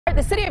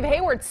The city of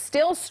Hayward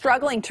still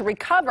struggling to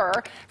recover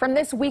from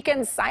this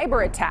weekend's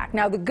cyber attack.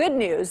 Now, the good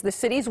news, the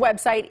city's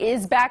website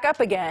is back up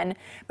again.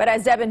 But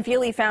as Devin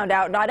Fehely found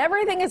out, not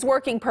everything is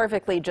working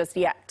perfectly just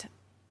yet.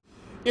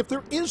 If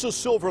there is a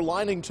silver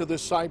lining to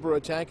this cyber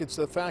attack, it's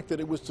the fact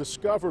that it was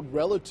discovered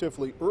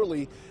relatively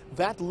early.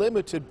 That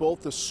limited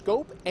both the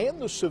scope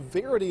and the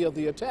severity of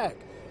the attack.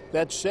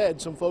 That said,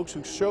 some folks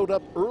who showed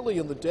up early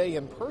in the day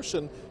in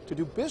person to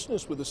do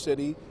business with the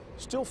city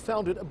still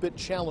found it a bit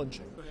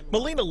challenging.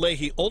 Melina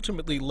Leahy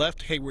ultimately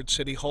left Hayward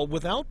City Hall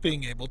without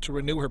being able to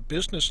renew her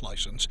business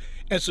license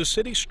as the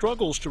city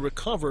struggles to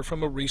recover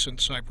from a recent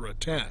cyber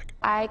attack.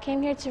 I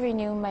came here to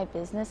renew my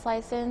business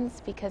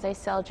license because I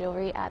sell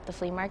jewelry at the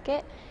flea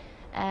market,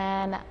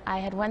 and I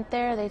had went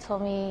there. They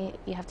told me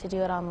you have to do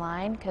it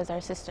online because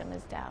our system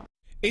is down.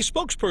 A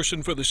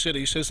spokesperson for the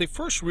city says they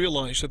first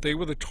realized that they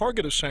were the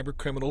target of cyber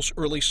criminals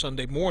early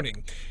Sunday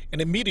morning and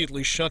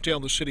immediately shut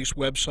down the city's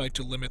website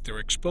to limit their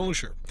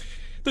exposure.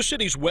 The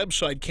city's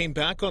website came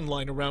back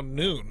online around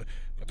noon,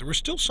 but there were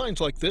still signs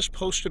like this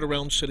posted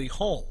around City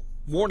Hall,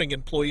 warning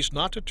employees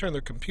not to turn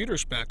their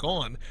computers back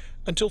on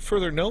until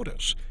further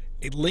notice,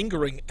 a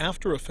lingering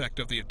after effect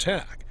of the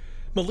attack.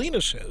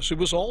 Melina says it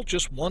was all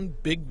just one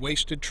big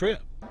wasted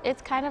trip.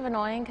 It's kind of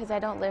annoying because I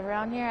don't live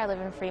around here. I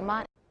live in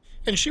Fremont.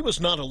 And she was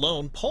not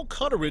alone. Paul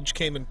Cutteridge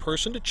came in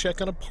person to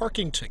check on a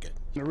parking ticket.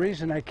 The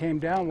reason I came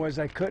down was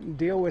I couldn't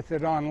deal with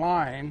it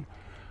online.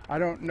 I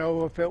don't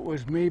know if it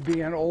was me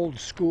being old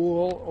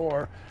school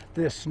or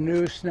this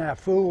new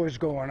snafu was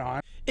going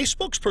on. A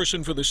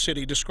spokesperson for the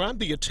city described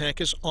the attack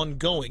as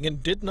ongoing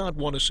and did not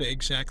want to say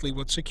exactly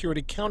what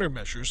security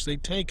countermeasures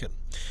they'd taken.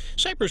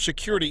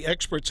 Cybersecurity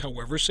experts,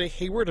 however, say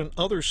Hayward and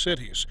other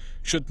cities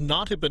should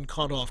not have been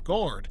caught off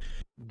guard.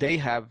 They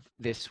have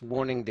this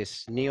warning,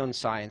 this neon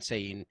sign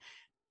saying,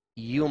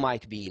 you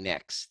might be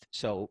next,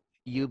 so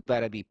you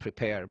better be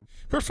prepared.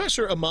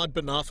 Professor Ahmad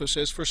Banafa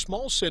says for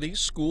small cities,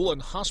 school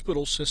and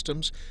hospital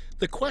systems,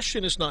 the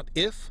question is not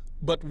if,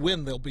 but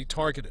when they'll be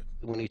targeted.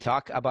 When we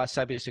talk about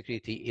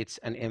cybersecurity, it's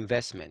an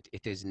investment.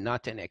 It is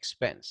not an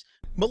expense.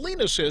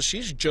 Melina says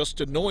she's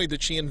just annoyed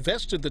that she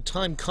invested the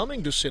time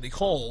coming to City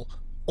Hall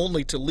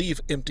only to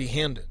leave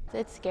empty-handed.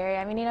 It's scary.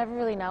 I mean, you never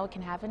really know what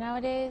can happen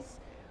nowadays.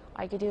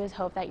 All you can do is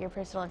hope that your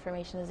personal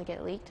information doesn't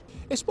get leaked.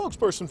 A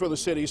spokesperson for the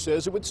city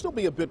says it would still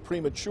be a bit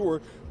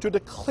premature to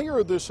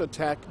declare this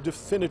attack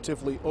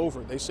definitively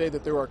over. They say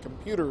that there are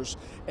computers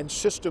and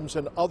systems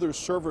and other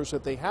servers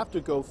that they have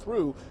to go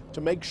through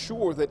to make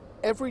sure that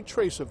every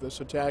trace of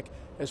this attack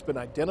has been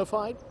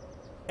identified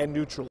and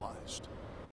neutralized.